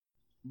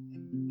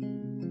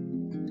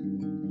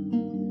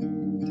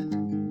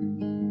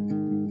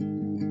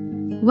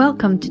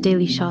Welcome to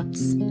Daily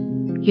Shots,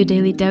 your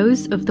daily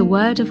dose of the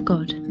Word of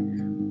God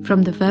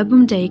from the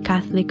Verbum Dei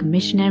Catholic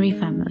Missionary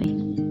Family.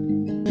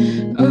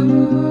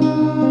 Oh,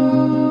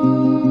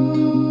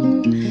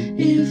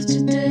 if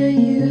today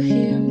you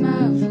hear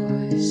my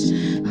voice,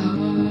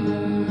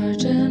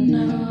 harden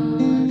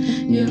not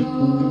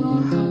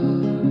your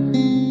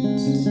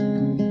hearts,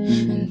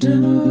 and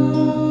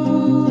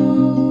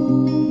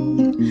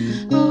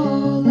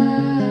all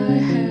I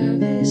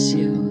have is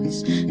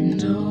yours,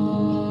 and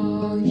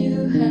all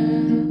you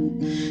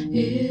have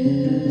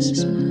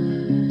is mine.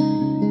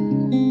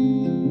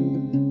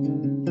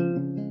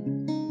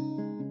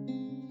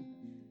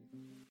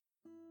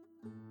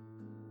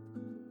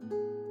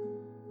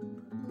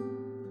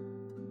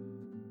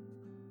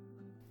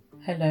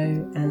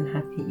 Hello and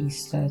happy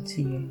Easter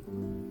to you.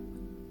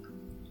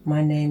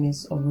 My name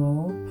is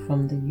Aurora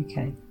from the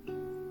UK.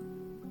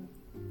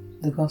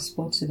 The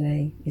Gospel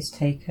today is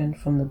taken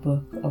from the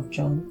book of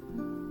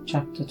John,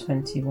 chapter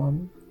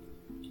 21,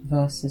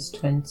 verses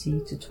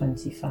 20 to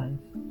 25.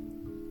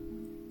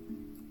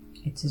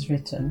 It is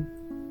written,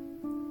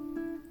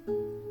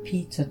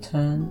 Peter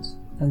turned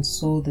and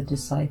saw the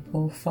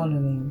disciple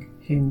following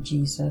whom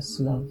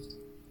Jesus loved,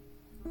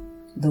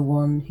 the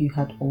one who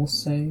had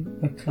also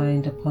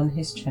reclined upon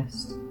his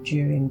chest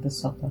during the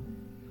supper,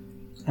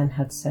 and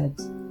had said,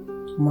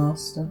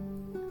 Master,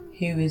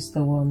 who is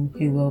the one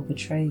who will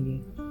betray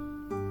you?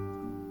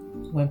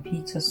 When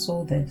Peter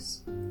saw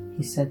this,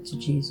 he said to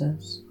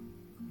Jesus,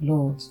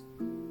 Lord,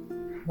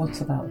 what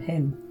about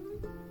him?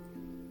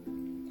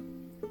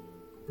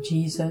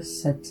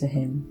 Jesus said to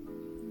him,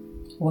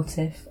 What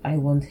if I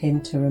want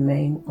him to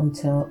remain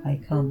until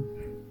I come?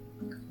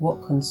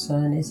 What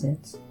concern is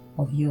it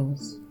of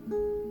yours?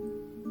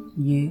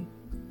 You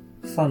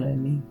follow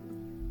me.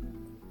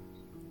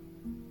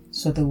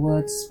 So the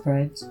word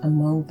spread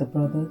among the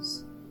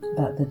brothers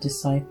that the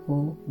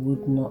disciple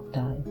would not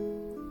die.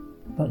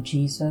 But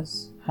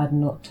Jesus had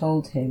not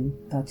told him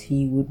that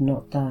he would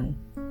not die.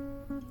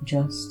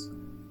 Just,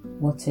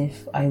 what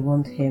if I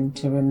want him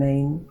to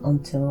remain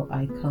until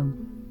I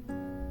come?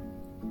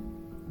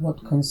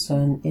 What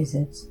concern is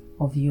it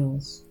of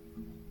yours?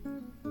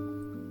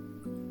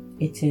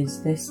 It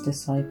is this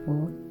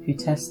disciple who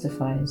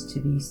testifies to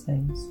these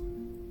things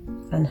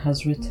and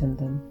has written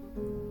them,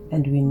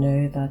 and we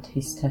know that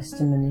his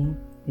testimony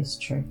is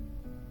true.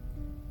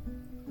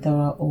 There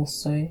are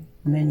also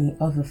many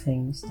other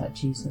things that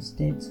Jesus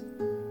did,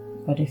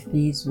 but if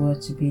these were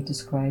to be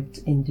described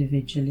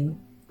individually,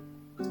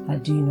 I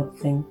do not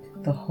think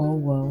the whole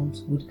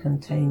world would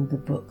contain the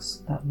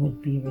books that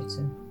would be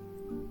written.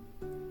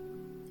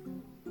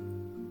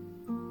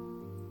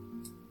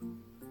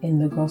 In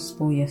the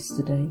Gospel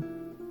yesterday,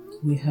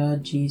 we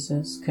heard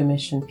Jesus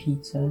commission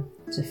Peter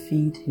to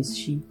feed his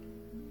sheep,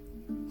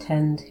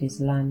 tend his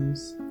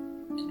lambs,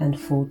 and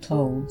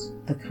foretold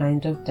the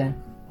kind of death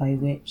by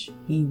which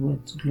he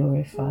would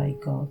glorify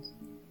God.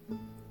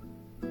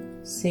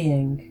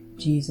 Seeing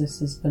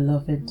Jesus'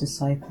 beloved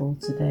disciple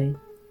today,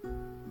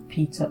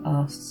 Peter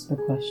asks the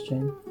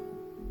question,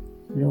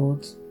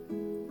 Lord,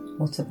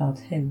 what about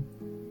him?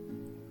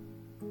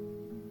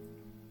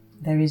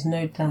 There is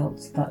no doubt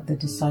that the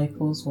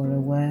disciples were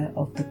aware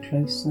of the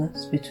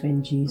closeness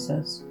between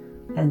Jesus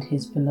and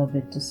his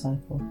beloved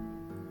disciple.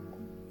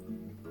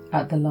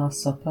 At the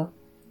Last Supper,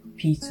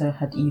 Peter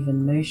had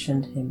even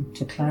motioned him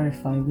to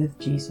clarify with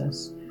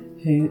Jesus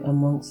who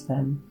amongst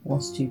them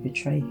was to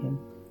betray him.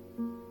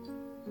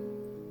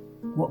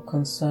 What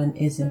concern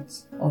is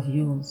it of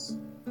yours?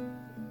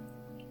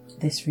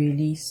 This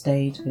really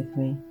stayed with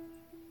me.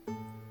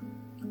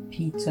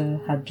 Peter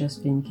had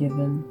just been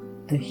given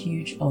the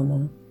huge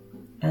honor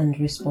and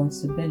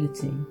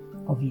responsibility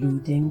of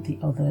leading the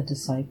other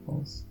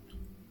disciples.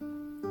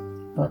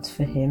 But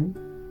for him,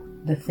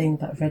 the thing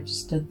that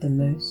registered the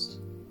most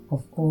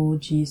of all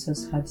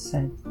Jesus had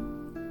said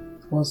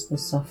was the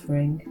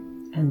suffering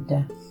and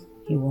death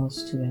he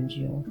was to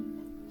endure.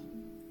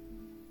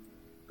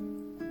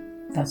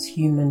 That's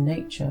human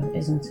nature,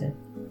 isn't it?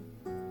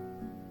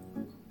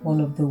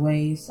 One of the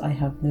ways I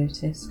have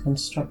noticed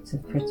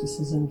constructive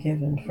criticism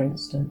given, for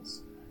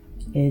instance,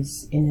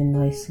 is in a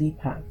nicely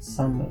packed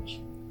sandwich.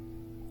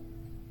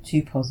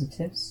 Two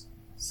positives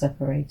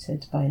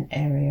separated by an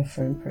area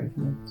for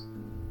improvement.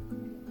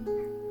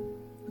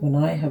 When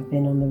I have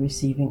been on the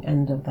receiving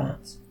end of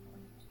that,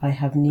 I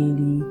have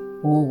nearly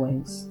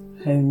always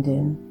honed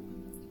in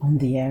on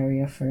the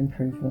area for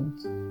improvement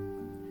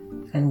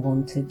and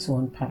wanted to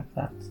unpack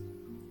that,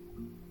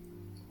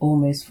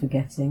 almost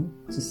forgetting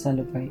to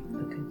celebrate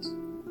the good.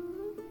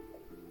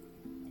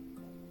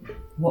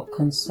 What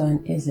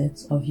concern is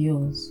it of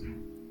yours?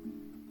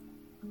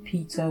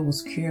 Peter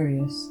was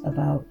curious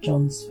about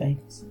John's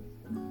fate.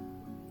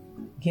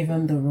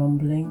 Given the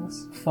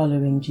rumblings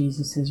following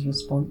Jesus'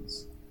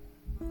 response,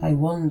 I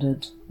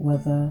wondered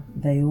whether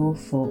they all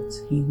thought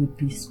he would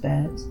be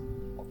spared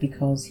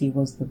because he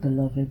was the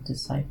beloved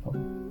disciple.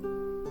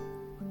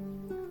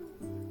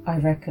 I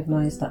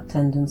recognize that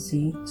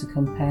tendency to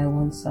compare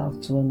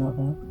oneself to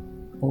another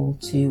all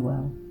too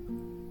well,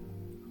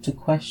 to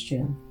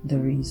question the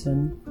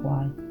reason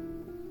why.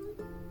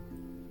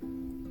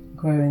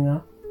 Growing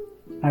up,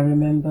 I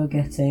remember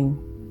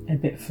getting a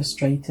bit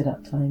frustrated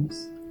at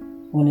times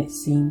when it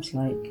seemed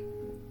like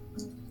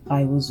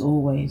I was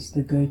always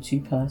the go-to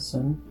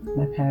person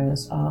my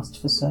parents asked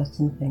for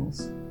certain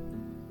things,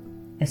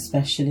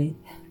 especially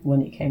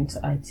when it came to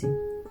IT.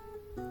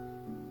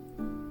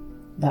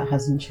 That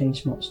hasn't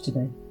changed much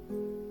today.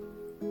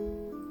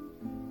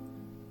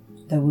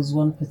 There was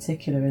one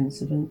particular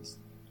incident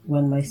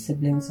when my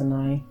siblings and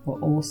I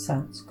were all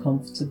sat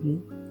comfortably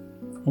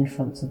in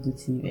front of the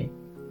TV.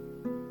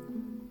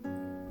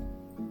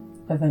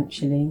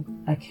 Eventually,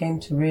 I came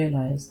to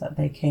realize that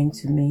they came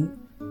to me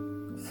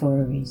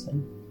for a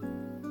reason,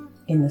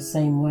 in the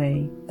same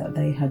way that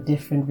they had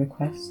different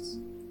requests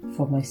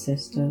for my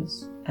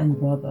sisters and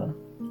brother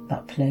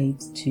that played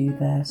to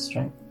their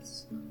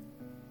strengths.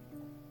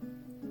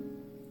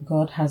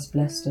 God has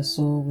blessed us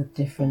all with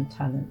different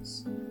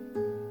talents.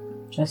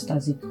 Just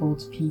as He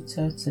called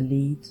Peter to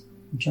lead,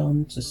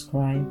 John to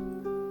scribe,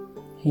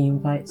 He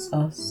invites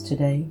us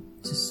today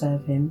to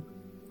serve Him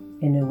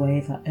in a way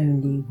that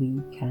only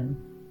we can.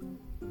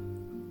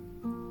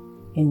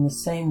 In the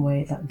same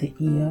way that the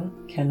ear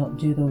cannot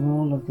do the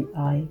role of the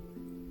eye,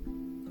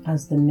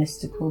 as the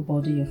mystical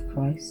body of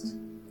Christ,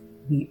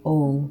 we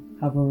all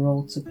have a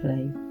role to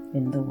play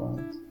in the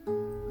world.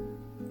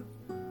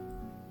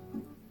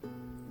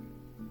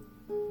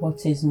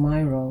 What is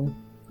my role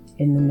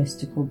in the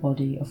mystical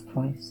body of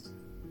Christ?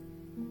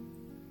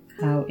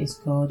 How is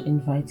God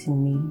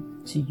inviting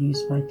me to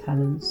use my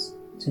talents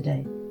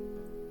today?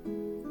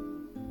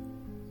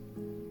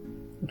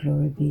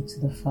 Glory be to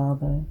the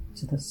Father,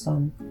 to the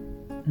Son,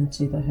 and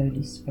to the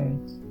Holy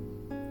Spirit,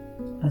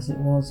 as it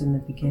was in the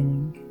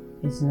beginning,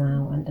 is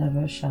now, and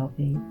ever shall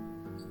be,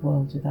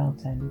 world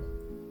without end.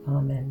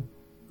 Amen.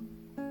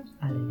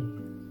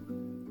 Alleluia.